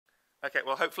Okay,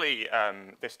 well, hopefully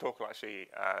this talk will actually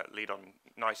lead on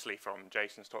nicely from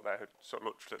Jason's talk there, who sort of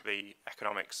looked at the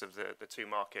economics of the two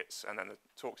markets, and then the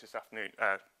talks this afternoon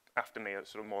after me are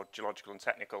sort of more geological and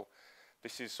technical.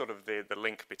 This is sort of the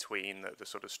link between the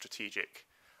sort of strategic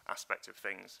aspect of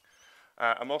things.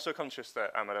 I'm also conscious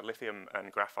that I'm at a lithium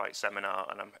and graphite seminar,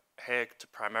 and I'm here to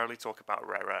primarily talk about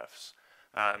rare earths.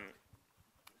 Now,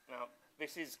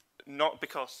 this is not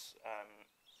because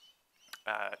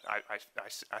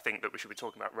I think that we should be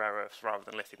talking about rare earths rather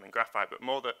than lithium and graphite, but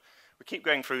more that we keep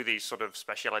going through these sort of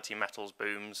specialty metals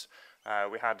booms.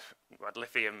 We had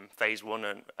lithium phase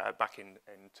one back in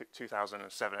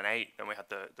 2007 and 8, and we had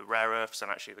the rare earths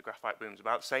and actually the graphite booms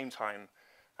about the same time,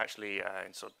 actually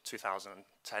in sort of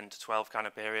 2010 to 12 kind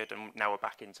of period, and now we're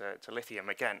back into lithium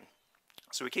again.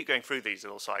 So we keep going through these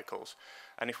little cycles,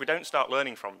 and if we don't start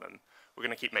learning from them, we're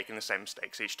going to keep making the same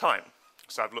mistakes each time.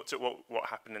 So I've looked at what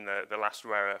happened in the last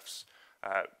rare earths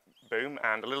boom,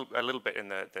 and a little bit in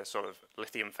the sort of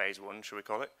lithium phase one, should we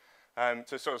call it,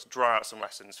 to sort of draw out some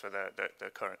lessons for the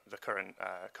current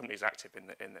companies active in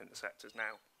the sectors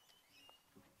now.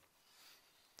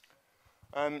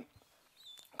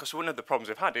 Because one of the problems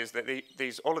we've had is that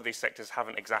all of these sectors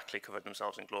haven't exactly covered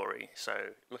themselves in glory. So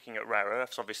looking at rare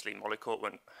earths, obviously Molycorp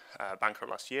went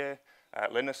bankrupt last year.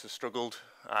 Linus has struggled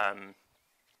for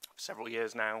several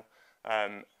years now.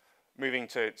 Moving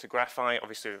to graphite,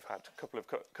 obviously we've had a couple of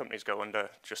companies go under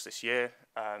just this year.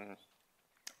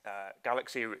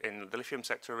 Galaxy in the lithium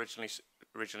sector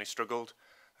originally struggled.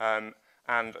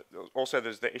 And also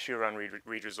there's the issue around Reed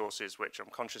Resources, which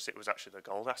I'm conscious it was actually the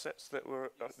gold assets that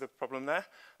were the problem there.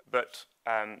 But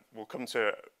we'll come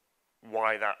to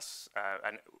why that's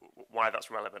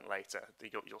relevant later.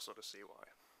 You'll sort of see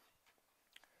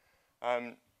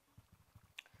why.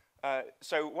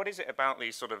 So what is it about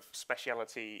these sort of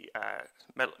specialty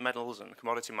metals and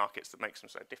commodity markets that makes them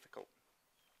so difficult?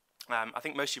 I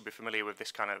think most of you will be familiar with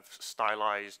this kind of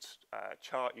stylized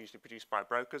chart usually produced by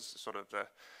brokers, sort of the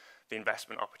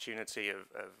investment opportunity of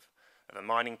a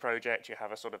mining project. You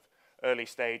have a sort of early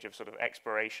stage of sort of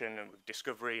exploration and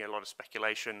discovery, a lot of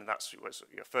speculation. That's where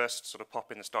your first sort of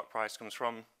pop in the stock price comes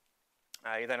from.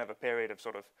 You then have a period of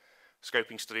sort of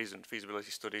scoping studies and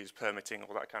feasibility studies, permitting,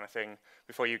 all that kind of thing,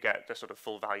 before you get the sort of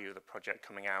full value of the project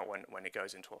coming out when it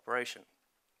goes into operation.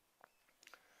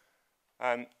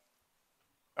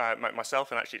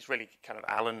 Myself, and actually it's really kind of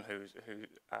Alan who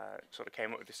sort of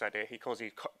came up with this idea. He calls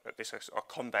this a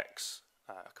convex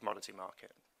commodity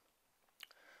market.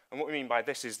 And what we mean by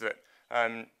this is that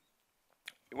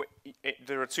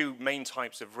there are two main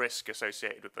types of risk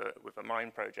associated with a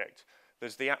mine project.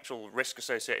 There's the actual risk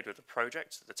associated with the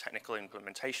project, the technical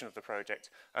implementation of the project,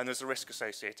 and there's the risk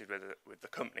associated with the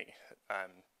company.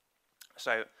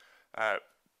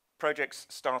 Projects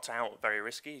start out very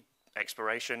risky.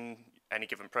 Exploration, any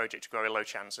given project, you've got a very low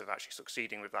chance of actually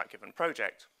succeeding with that given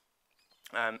project.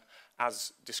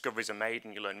 As discoveries are made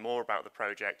and you learn more about the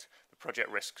project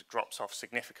risk drops off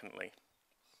significantly.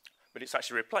 But it's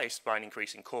actually replaced by an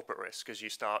increase in corporate risk as you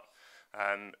start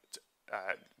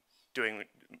doing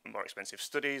more expensive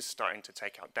studies, starting to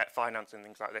take out debt finance and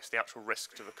things like this. The actual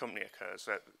risk to the company occurs.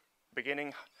 So at the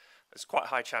beginning, there's quite a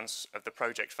high chance of the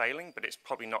project failing, but it's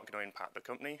probably not going to impact the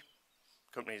company.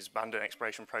 Companies abandon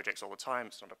exploration projects all the time.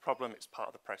 It's not a problem. It's part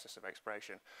of the process of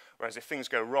exploration. Whereas if things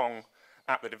go wrong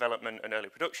at the development and early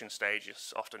production stage,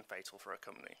 it's often fatal for a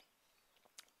company.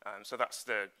 So that's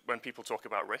when people talk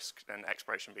about risk and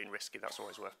exploration being risky, that's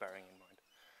always worth bearing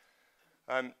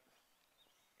in mind.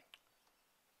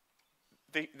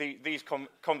 These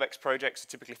convex projects are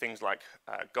typically things like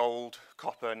gold,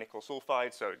 copper, nickel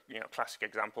sulfide. So classic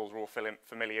examples we're all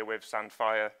familiar with: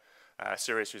 Sandfire,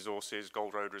 Sirius Resources,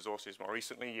 Gold Road Resources. More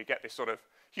recently, you get this sort of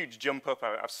huge jump up.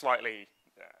 I've slightly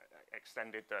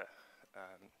extended the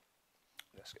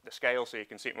scale so you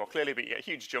can see it more clearly, but you get a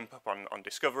huge jump up on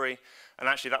discovery, and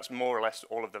actually that's more or less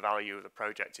all of the value of the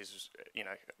project is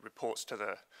reports to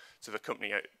the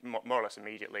company more or less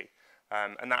immediately.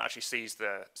 And that actually sees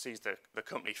the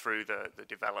company through the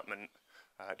development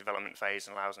phase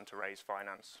and allows them to raise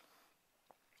finance.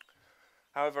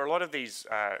 However, a lot of these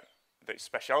the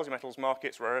specialty metals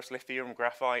markets, rare earths, lithium,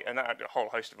 graphite, and a whole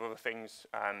host of other things,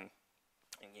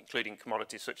 including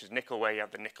commodities such as nickel, where you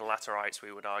have the nickel laterites,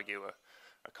 we would argue are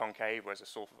concave, whereas the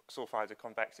sulfides are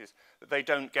convex, that they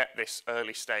don't get this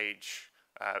early stage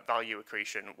value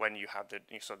accretion when you have the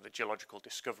sort of the geological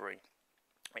discovery.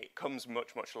 It comes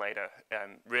much, much later,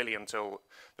 really until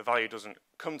the value doesn't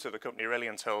come to the company, really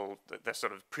until the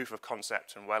sort of proof of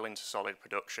concept and well into solid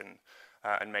production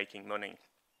and making money.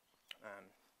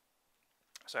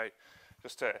 So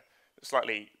just to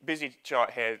slightly busy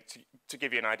chart here to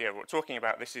give you an idea of what we're talking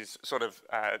about. This is sort of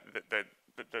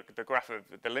the graph of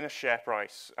the Linus share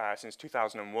price since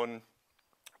 2001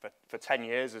 for 10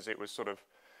 years as it was sort of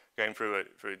going through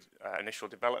initial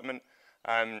development.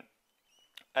 And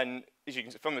as you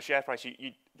can see from the share price,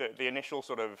 the initial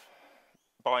sort of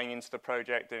buying into the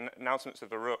project, the announcements of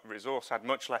the resource had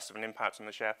much less of an impact on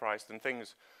the share price than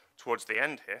things towards the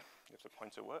end here, if the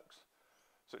pointer works,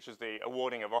 such as the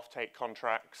awarding of offtake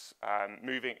contracts,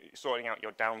 sorting out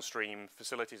your downstream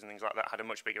facilities and things like that had a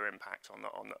much bigger impact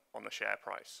on the share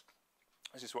price.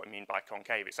 This is what I mean by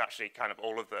concave. It's actually kind of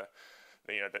all of the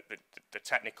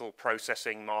technical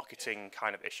processing, marketing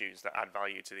kind of issues that add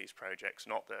value to these projects,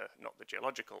 not the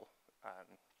geological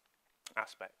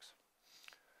aspects.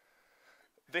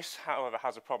 This, however,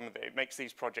 has a problem that it makes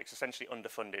these projects essentially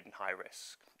underfunded and high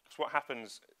risk. So what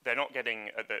happens, they're not getting,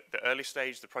 at the early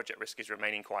stage, the project risk is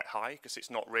remaining quite high because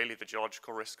it's not really the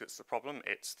geological risk that's the problem,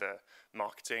 it's the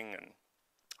marketing and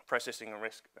processing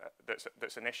risk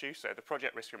that's an issue. So the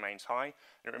project risk remains high,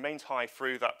 and it remains high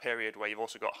through that period where you've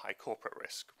also got high corporate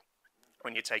risk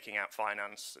when you're taking out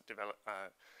finance,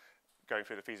 going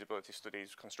through the feasibility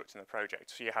studies, constructing the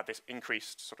project. So you have this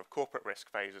increased sort of corporate risk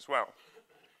phase as well.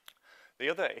 The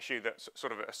other issue that's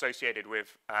sort of associated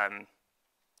with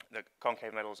the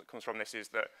concave metals that comes from this is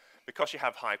that because you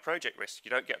have high project risk,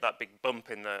 you don't get that big bump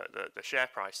in the share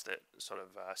price that sort of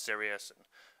Sirius and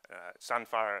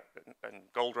Sandfire and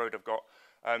Gold Road have got.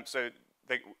 So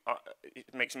it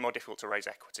makes it more difficult to raise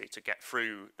equity to get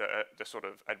through the sort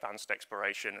of advanced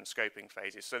exploration and scoping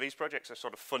phases. So these projects are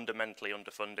sort of fundamentally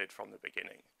underfunded from the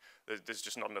beginning. There's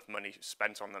just not enough money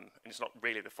spent on them, and it's not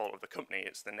really the fault of the company,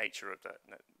 it's the nature of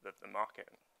the market.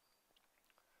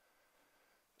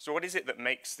 So what is it that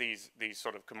makes these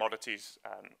sort of commodities,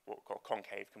 what we call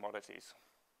concave commodities?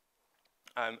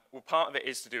 Well, part of it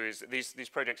is to do is these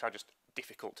projects are just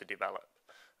difficult to develop.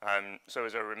 So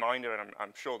as a reminder, and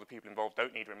I'm sure the people involved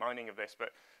don't need reminding of this, but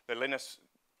the Linus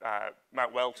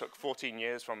Mount Well took 14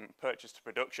 years from purchase to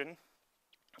production,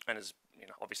 and has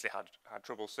obviously had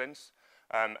trouble since.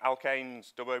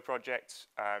 Alkane's CET-UWA project,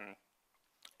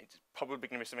 it's probably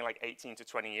going to be something like 18 to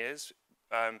 20 years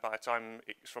by the time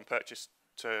it's from purchase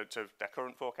to their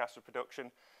current forecast of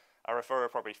production. Arafura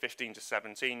probably 15 to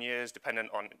 17 years, dependent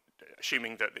on,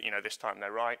 assuming that this time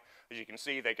they're right. As you can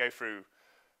see, they go through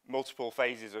multiple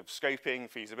phases of scoping,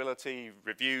 feasibility,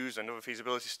 reviews, another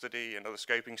feasibility study, another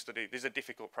scoping study. These are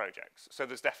difficult projects, so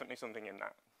there's definitely something in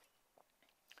that.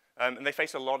 And they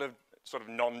face a lot of sort of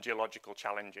non-geological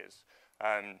challenges.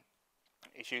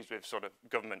 Issues with sort of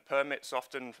government permits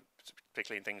often,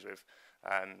 particularly in things with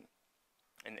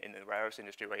in the rare earths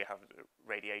industry where you have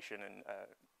radiation and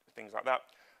things like that.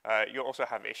 You also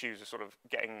have issues of sort of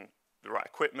getting the right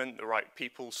equipment, the right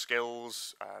people,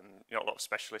 skills, a lot of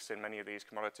specialists in many of these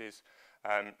commodities.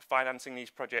 Financing these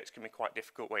projects can be quite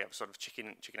difficult where you have sort of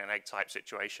chicken and egg type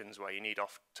situations where you need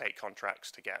off-take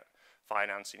contracts to get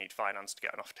finance, you need finance to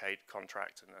get an off-take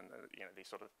contract, and then these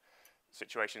sort of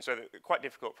situations. So they're quite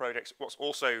difficult projects. What's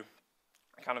also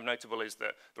kind of notable is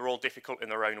that they're all difficult in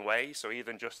their own way. So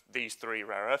even just these three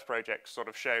rare earth projects sort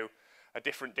of show a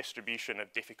different distribution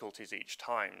of difficulties each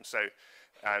time. So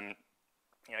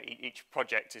each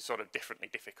project is sort of differently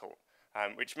difficult,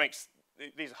 which makes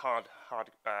these hard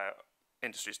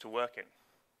industries to work in.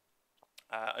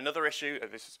 Another issue,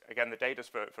 this is again the data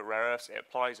for rare earths. It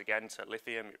applies again to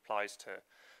lithium. It applies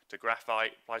to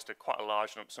graphite. It applies to quite a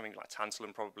large number, something like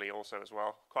tantalum probably also as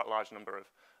well. Quite a large number of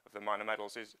the minor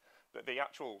metals. Is that the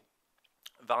actual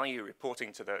value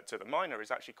reporting to the miner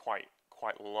is actually quite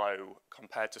low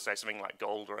compared to say something like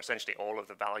gold, or essentially all of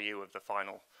the value of the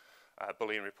final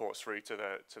bullion reports through to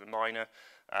the miner.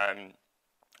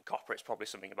 Copper, it's probably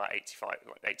something about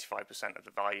 85% of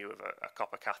the value of a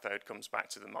copper cathode comes back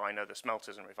to the miner. The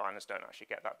smelters and refiners don't actually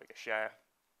get that big a share.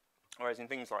 Whereas in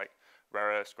things like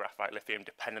rare earths, graphite, lithium,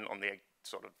 dependent on the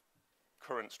sort of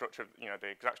current structure, the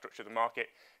exact structure of the market,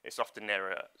 it's often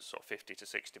nearer sort of 50 to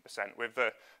 60%, with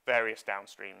the various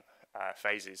downstream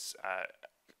phases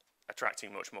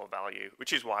attracting much more value,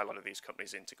 which is why a lot of these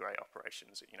companies integrate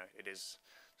operations. It is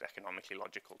economically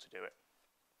logical to do it.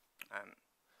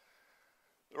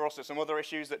 There are also some other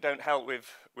issues that don't help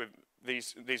with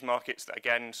these markets that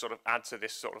again sort of add to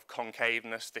this sort of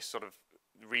concaveness, this sort of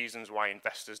reasons why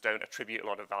investors don't attribute a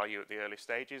lot of value at the early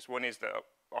stages. One is that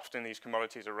often these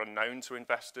commodities are unknown to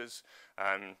investors.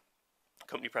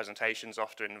 Company presentations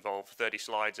often involve 30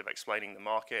 slides of explaining the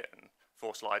market and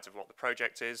 4 slides of what the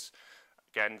project is.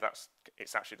 Again,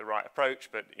 it's actually the right approach,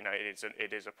 but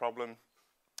it is a problem.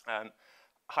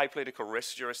 high political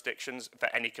risk jurisdictions for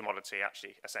any commodity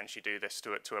actually essentially do this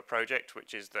to a project,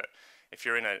 which is that if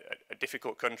you're in a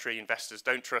difficult country, investors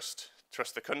don't trust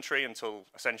the country until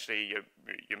essentially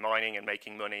you're mining and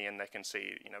making money, and they can see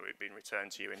it being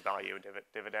returned to you in value and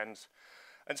dividends.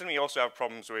 And certainly you also have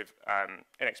problems with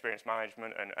inexperienced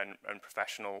management and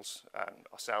professionals,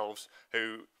 ourselves,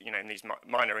 who, in these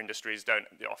minor industries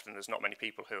often there's not many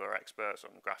people who are experts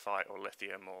on graphite or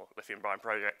lithium brine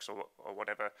projects or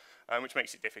whatever, which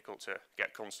makes it difficult to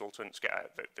get consultants,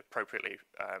 get the appropriately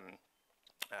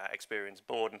experienced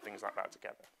board and things like that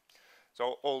together.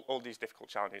 So all these difficult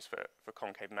challenges for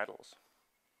concave metals.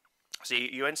 So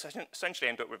you essentially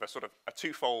end up with a sort of a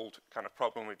twofold kind of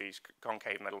problem with these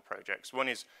concave metal projects. One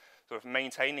is sort of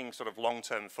maintaining sort of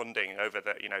long-term funding over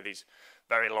these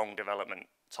very long development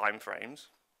timeframes,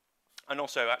 and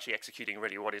also actually executing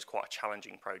really what is quite a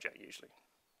challenging project usually.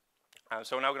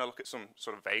 So we're now going to look at some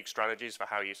sort of vague strategies for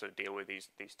how you sort of deal with these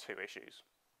two issues.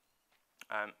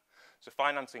 So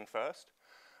financing first.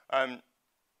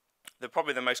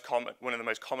 Probably one of the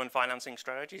most common financing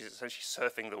strategies is essentially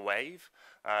surfing the wave,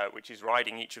 which is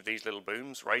riding each of these little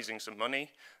booms, raising some money,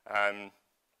 and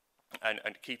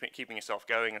keeping yourself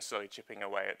going and slowly chipping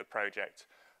away at the project.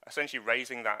 Essentially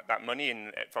raising that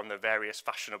money from the various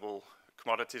fashionable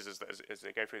commodities as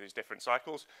they go through these different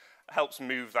cycles helps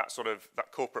move that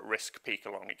corporate risk peak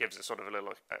along. It gives a sort of a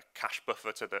little cash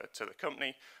buffer to the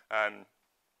company,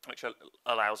 which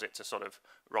allows it to sort of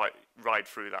ride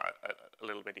through that a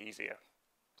little bit easier.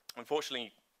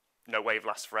 Unfortunately, no wave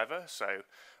lasts forever, so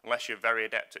unless you're very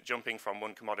adept at jumping from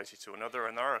one commodity to another,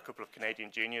 and there are a couple of Canadian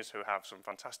juniors who have some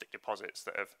fantastic deposits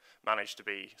that have managed to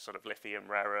be sort of lithium,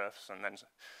 rare earths, and then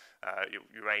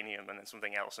uranium, and then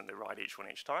something else, and they ride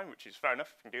each time, which is fair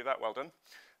enough. If you can do that, well done.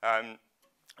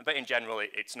 But in general,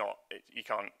 you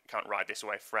can't ride this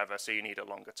away forever, so you need a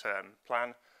longer term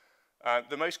plan.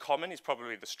 The most common is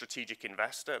probably the strategic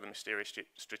investor, the mysterious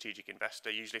strategic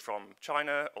investor, usually from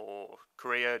China or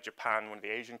Korea, Japan, one of the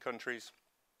Asian countries.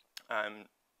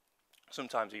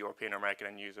 Sometimes a European or American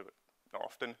end user, but not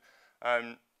often.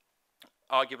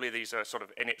 Arguably, these are sort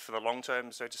of in it for the long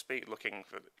term, so to speak, looking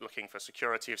for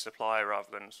security of supply rather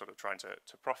than sort of trying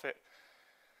to profit.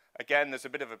 Again, there's a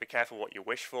bit of a be careful what you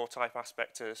wish for type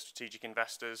aspect to strategic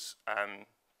investors.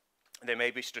 They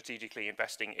may be strategically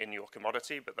investing in your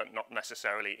commodity, but they're not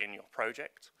necessarily in your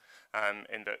project,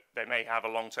 in that they may have a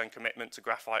long-term commitment to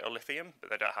graphite or lithium,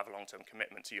 but they don't have a long-term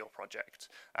commitment to your project.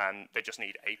 They just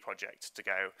need a project to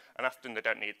go, and often they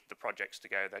don't need the projects to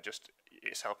go.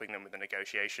 It's helping them with the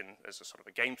negotiation as a sort of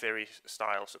a game theory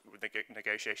style, so with the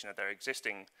negotiation of their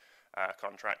existing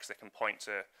contracts. They can point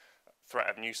to threat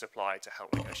of new supply to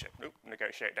help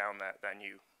negotiate down their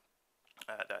new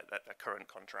their current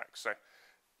contracts. So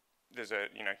there's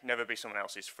never be someone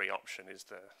else's free option is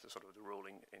the sort of the rule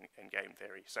in game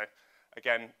theory. So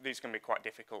again, these can be quite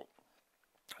difficult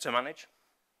to manage.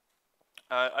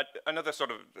 Another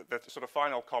the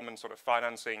final common sort of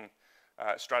financing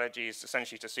strategy is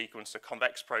essentially to sequence a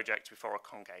convex project before a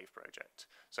concave project.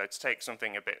 So to take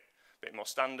something a bit more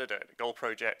standard, a gold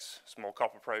project, small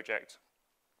copper project,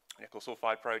 nickel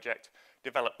sulfide project,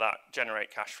 develop that,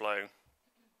 generate cash flow,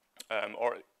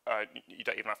 or you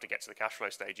don't even have to get to the cash flow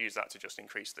stage. Use that to just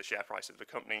increase the share price of the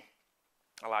company,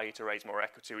 allow you to raise more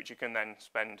equity, which you can then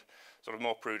spend sort of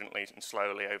more prudently and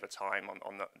slowly over time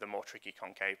on the more tricky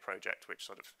concave project, which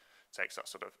sort of takes that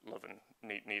sort of love and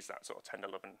needs that sort of tender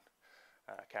love and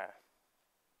care.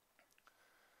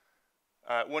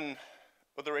 One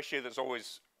other issue that's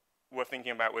always worth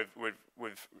thinking about with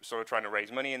sort of trying to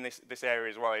raise money in this area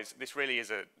as well is this really is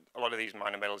a lot of these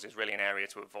minor metals is really an area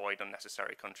to avoid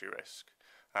unnecessary country risk.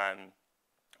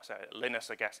 So Linus,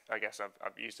 I guess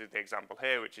I've used the example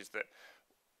here, which is that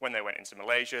when they went into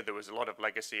Malaysia, there was a lot of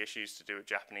legacy issues to do with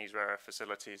Japanese rare earth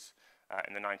facilities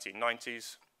in the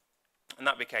 1990s, and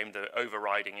that became the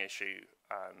overriding issue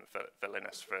for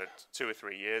Linus for 2 or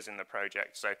 3 years in the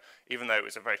project. So even though it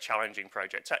was a very challenging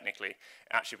project technically,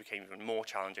 it actually became even more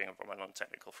challenging from a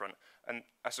non-technical front. And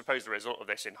I suppose the result of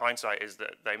this in hindsight is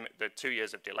that the 2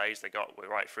 years of delays they got were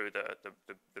right through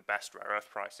the best rare earth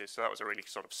prices. So that was a really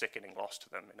sort of sickening loss to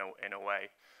them in a way.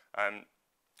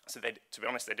 So to be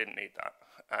honest, they didn't need that,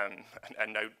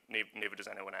 and neither does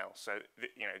anyone else. So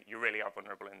you really are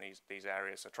vulnerable in these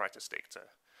areas. So try to stick to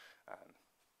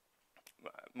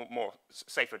more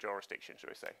safer jurisdiction, shall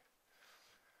we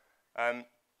say.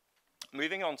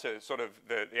 Moving on to sort of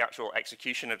the actual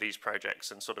execution of these projects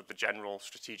and sort of the general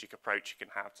strategic approach you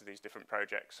can have to these different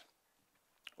projects.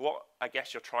 What I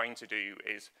guess you're trying to do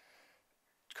is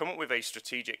come up with a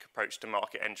strategic approach to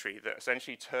market entry that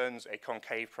essentially turns a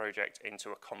concave project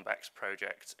into a convex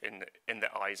project in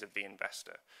the eyes of the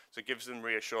investor. So it gives them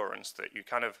reassurance that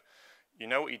you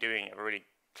know what you're doing, you have a really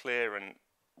clear and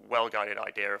well-guided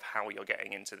idea of how you're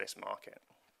getting into this market.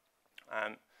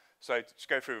 So to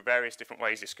go through various different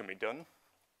ways this can be done.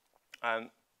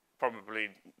 Probably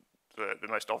the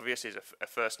most obvious is a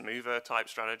first mover type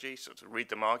strategy, so to read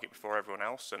the market before everyone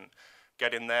else and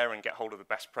get in there and get hold of the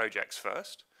best projects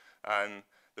first.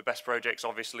 The best projects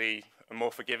obviously are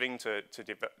more forgiving to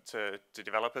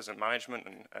developers and management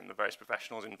and the various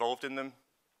professionals involved in them.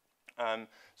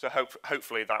 So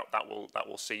hopefully that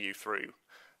will see you through.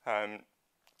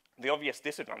 The obvious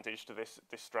disadvantage to this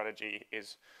strategy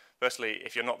is, firstly,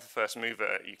 if you're not the first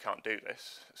mover, you can't do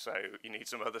this. So you need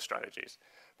some other strategies.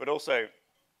 But also,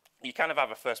 you kind of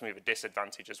have a first mover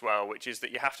disadvantage as well, which is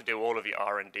that you have to do all of your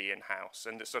R&D in-house.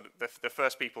 And so the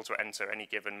first people to enter any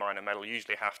given minor metal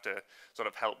usually have to sort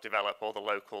of help develop all the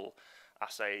local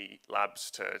assay labs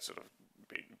to sort of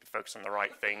focus on the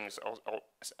right things, or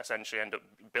essentially end up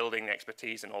building the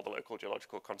expertise in all the local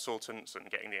geological consultants and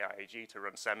getting the AIG to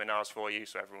run seminars for you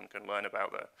so everyone can learn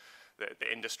about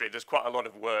the industry. There's quite a lot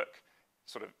of work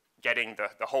sort of getting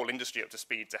the whole industry up to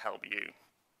speed to help you.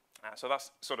 So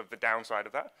that's sort of the downside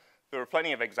of that. There are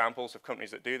plenty of examples of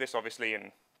companies that do this. Obviously,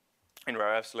 in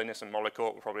rare earths, Linus and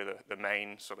Molycorp were probably the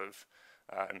main sort of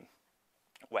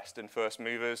Western first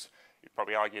movers. You'd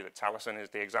probably argue that Talison is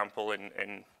the example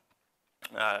in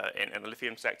the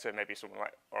lithium sector. Maybe someone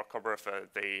like Orcobra for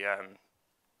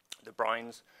the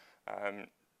brines.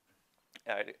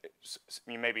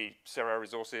 Maybe Cerro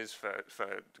Resources for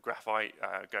the graphite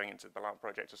going into the Balam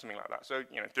project or something like that. So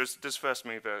there's first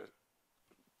mover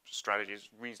strategy is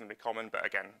reasonably common, but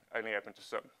again, only open to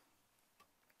some.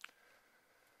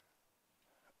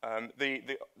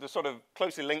 The sort of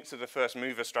closely linked to the first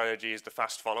mover strategy is the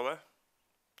fast follower,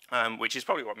 which is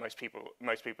probably what most people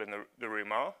in the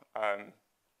room are. I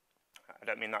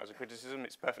don't mean that as a criticism.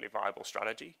 It's a perfectly viable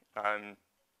strategy, and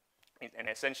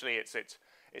essentially it's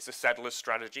a settler's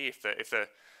strategy.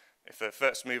 If the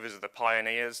first movers are the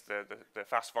pioneers, the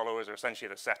fast followers are essentially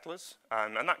the settlers,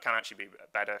 and that can actually be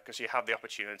better because you have the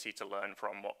opportunity to learn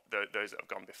from those that have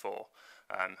gone before.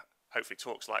 Hopefully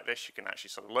talks like this, you can actually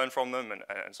sort of learn from them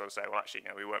and sort of say, well, actually,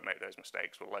 we won't make those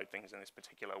mistakes. We'll load things in this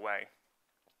particular way.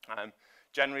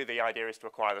 Generally, the idea is to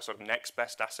acquire the sort of next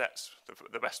best assets.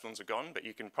 The best ones are gone, but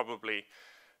you can probably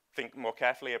think more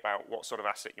carefully about what sort of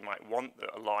asset you might want that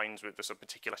aligns with the sort of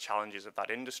particular challenges of that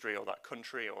industry or that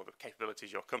country or the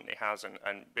capabilities your company has,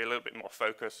 and be a little bit more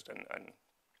focused and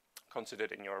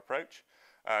considered in your approach.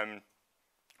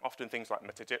 Often things like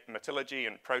metallurgy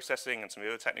and processing and some of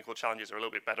the other technical challenges are a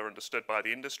little bit better understood by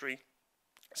the industry.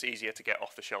 It's easier to get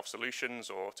off-the-shelf solutions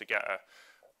or to get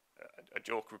a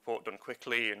JORC report done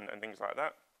quickly and things like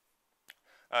that.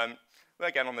 But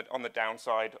again, on the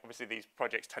downside, obviously these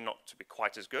projects tend not to be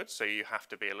quite as good, so you have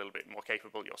to be a little bit more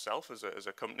capable yourself as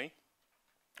a company.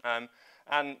 And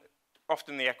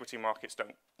often the equity markets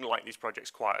don't like these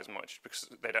projects quite as much because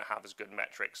they don't have as good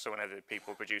metrics. So whenever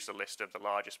people produce a list of the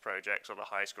largest projects or the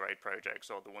highest grade projects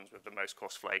or the ones with the most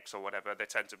cost flakes or whatever, they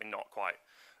tend to be not quite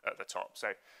at the top.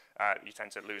 So you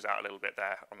tend to lose out a little bit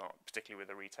there, particularly with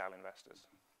the retail investors.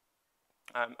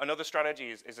 Another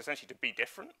strategy is essentially to be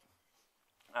different.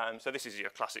 So this is your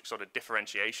classic sort of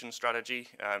differentiation strategy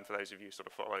for those of you who sort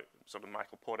of follow sort of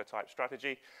Michael Porter type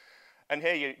strategy. And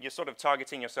here you're sort of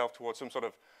targeting yourself towards some sort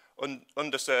of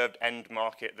underserved end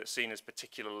market that's seen as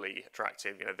particularly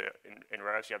attractive. In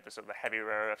rare earths, you have the sort of the heavy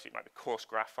rare earths, you might be coarse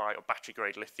graphite or battery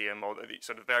grade lithium, or the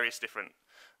sort of various different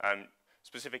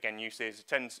specific end uses. It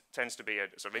tends to be a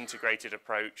sort of integrated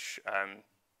approach,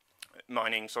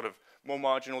 mining sort of more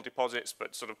marginal deposits,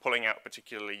 but sort of pulling out a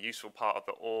particularly useful part of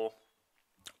the ore,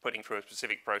 putting through a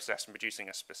specific process and producing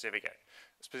a specific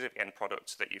end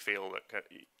product that you feel that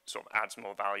sort of adds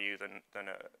more value than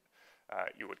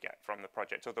you would get from the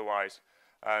project otherwise.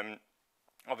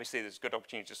 Obviously, there's good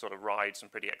opportunity to sort of ride some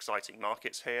pretty exciting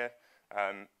markets here.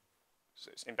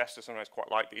 So investors sometimes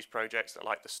quite like these projects. They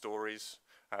like the stories,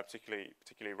 particularly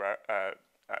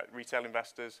retail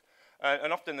investors.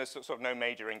 And often there's sort of no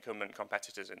major incumbent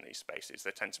competitors in these spaces.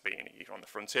 They tend to be either on the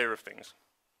frontier of things.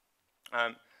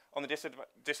 On the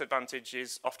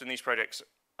disadvantages, often these projects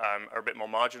are a bit more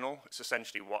marginal. It's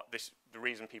essentially the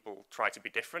reason people try to be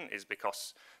different is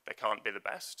because they can't be the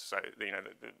best. So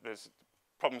there's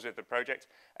problems with the project.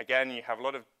 Again, you have a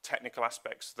lot of technical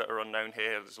aspects that are unknown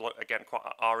here. There's again quite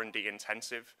R&D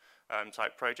intensive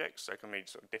type projects, so it can be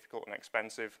sort of difficult and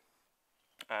expensive.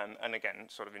 And again,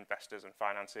 sort of investors and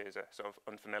financiers are sort of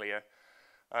unfamiliar.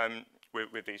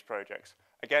 with these projects.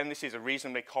 Again, this is a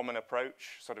reasonably common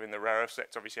approach, sort of in the rare earth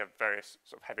sector. Obviously, you have various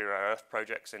sort of heavy rare earth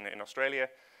projects in Australia.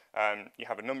 You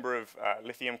have a number of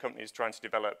lithium companies trying to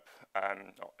develop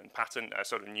and patent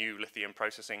sort of new lithium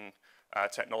processing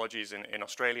technologies in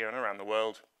Australia and around the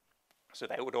world. So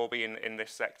they would all be in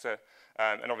this sector.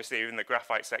 And obviously, in the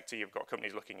graphite sector, you've got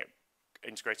companies looking at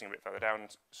integrating a bit further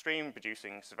downstream,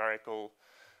 producing spherical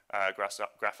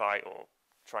graphite, or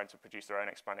trying to produce their own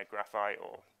expanded graphite,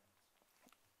 or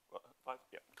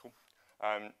yeah, cool.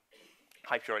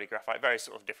 High purity graphite, various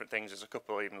sort of different things. There's a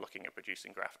couple even looking at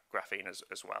producing graphene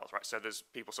as well, right? So there's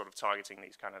people sort of targeting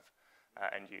these kind of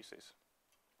end uses.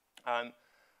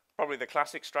 Probably the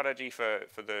classic strategy for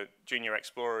the junior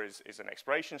explorer is an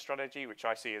exploration strategy, which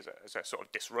I see as a sort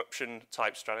of disruption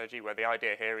type strategy, where the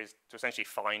idea here is to essentially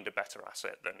find a better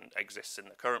asset than exists in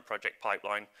the current project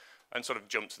pipeline and sort of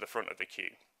jump to the front of the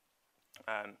queue.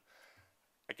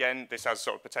 Again, this has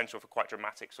sort of potential for quite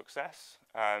dramatic success.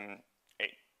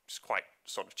 It's quite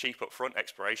sort of cheap up front.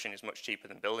 Exploration is much cheaper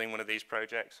than building one of these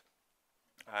projects.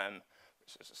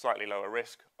 It's a slightly lower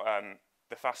risk.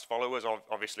 The fast followers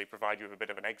obviously provide you with a bit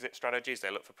of an exit strategy as they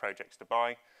look for projects to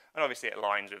buy. And obviously it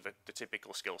aligns with the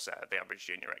typical skill set of the average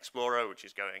junior explorer, which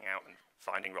is going out and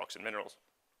finding rocks and minerals.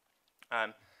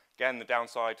 Again, the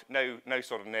downside, no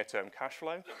sort of near-term cash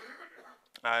flow.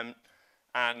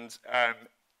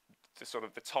 The sort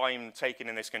of the time taken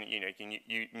in this,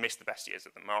 you miss the best years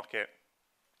of the market.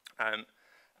 And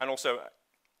also,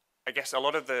 I guess a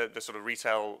lot of the sort of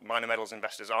retail minor metals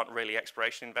investors aren't really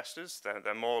exploration investors.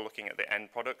 They're more looking at the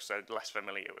end product, so less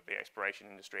familiar with the exploration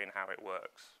industry and how it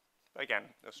works. But again,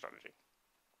 a strategy.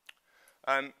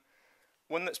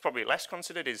 One that's probably less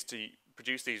considered is to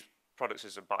produce these products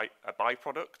as a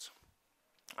byproduct.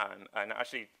 And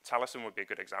actually, Talison would be a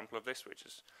good example of this, which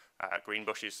is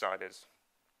Greenbush's side is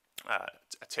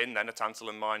a tin, then a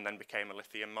tantalum mine, then became a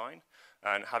lithium mine.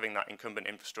 And having that incumbent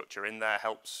infrastructure in there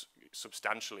helps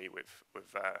substantially with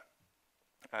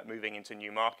moving into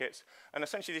new markets. And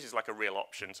essentially, this is like a real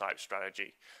option type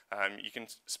strategy. You can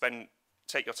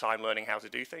take your time learning how to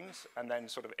do things and then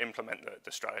sort of implement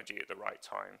the strategy at the right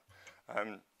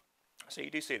time. So you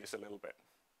do see this a little bit.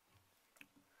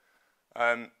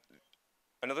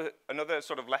 Another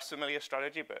sort of less familiar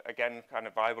strategy, but again, kind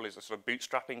of viable, is a sort of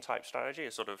bootstrapping type strategy.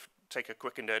 A sort of take a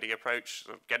quick and dirty approach,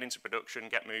 sort of get into production,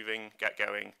 get moving, get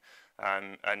going,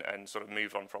 and sort of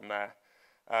move on from there.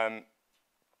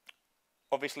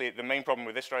 Obviously, the main problem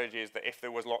with this strategy is that if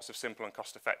there was lots of simple and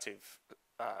cost-effective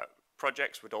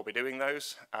projects, we'd all be doing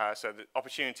those. So the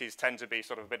opportunities tend to be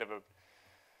sort of a bit of a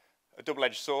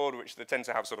double-edged sword, which they tend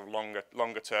to have sort of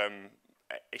longer-term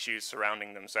issues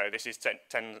surrounding them. So this is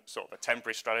sort of a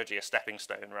temporary strategy, a stepping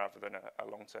stone, rather than a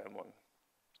long-term one.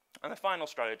 And the final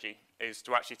strategy is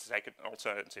to actually take an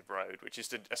alternative road, which is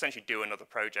to essentially do another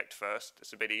project first.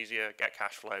 It's a bit easier, get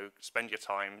cash flow, spend your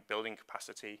time building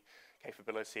capacity,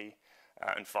 capability,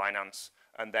 and finance,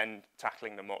 and then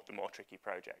tackling the more tricky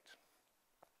project.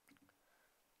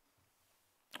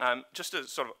 Just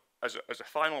as sort of as a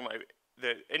final note,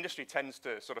 the industry tends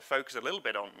to sort of focus a little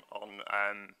bit on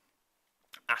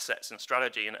assets and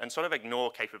strategy and sort of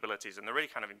ignore capabilities, and they're really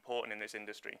kind of important in this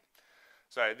industry.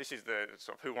 So this is the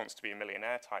sort of who wants to be a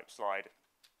millionaire type slide.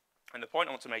 And the point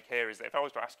I want to make here is that if I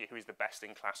was to ask you who is the best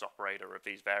in class operator of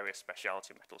these various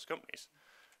specialty metals companies,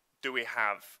 do we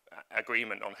have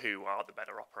agreement on who are the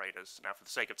better operators? Now, for the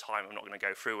sake of time, I'm not going to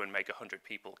go through and make 100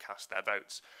 people cast their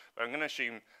votes, but I'm going to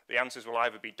assume the answers will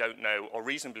either be don't know or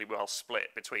reasonably well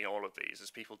split between all of these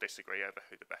as people disagree over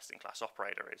who the best-in-class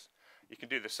operator is. You can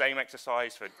do the same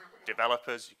exercise for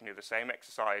developers, you can do the same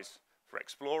exercise for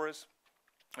explorers,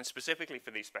 and specifically for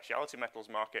these specialty metals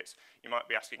markets, you might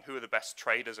be asking who are the best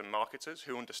traders and marketers,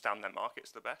 who understand their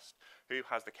markets the best, who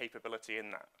has the capability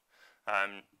in that.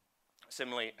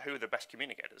 Similarly, who are the best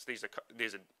communicators? These are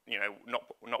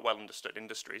not well understood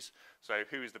industries. So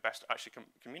who is the best at actually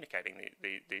communicating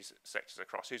these sectors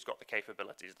across? Who's got the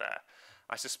capabilities there?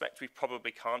 I suspect we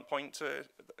probably can't point to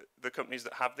the companies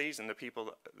that have these and the people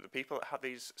that have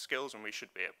these skills, and we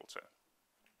should be able to.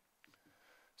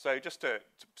 So just to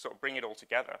sort of bring it all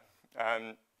together,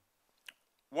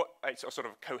 what a sort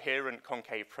of coherent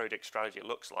concave project strategy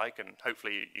looks like, and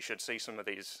hopefully you should see some of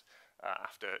these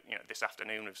after this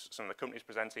afternoon with some of the companies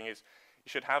presenting, is you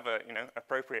should have a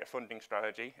appropriate funding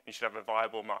strategy, you should have a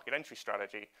viable market entry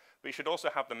strategy, but you should also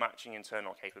have the matching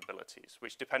internal capabilities,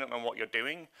 which, depending on what you're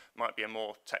doing, might be a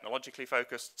more technologically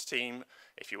focused team.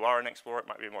 If you are an explorer, it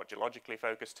might be a more geologically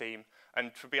focused team.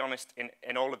 And to be honest,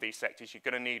 in all of these sectors, you're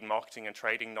going to need marketing and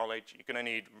trading knowledge. You're going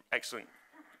to need excellent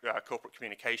corporate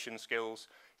communication skills.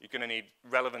 You're going to need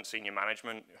relevant senior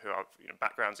management who have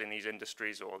backgrounds in these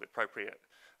industries or the appropriate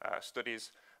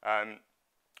studies, and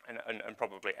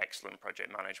probably excellent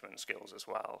project management skills as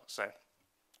well. So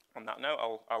on that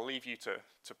note, I'll leave you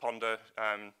to ponder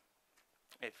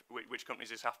which companies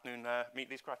this afternoon meet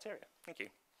these criteria. Thank you.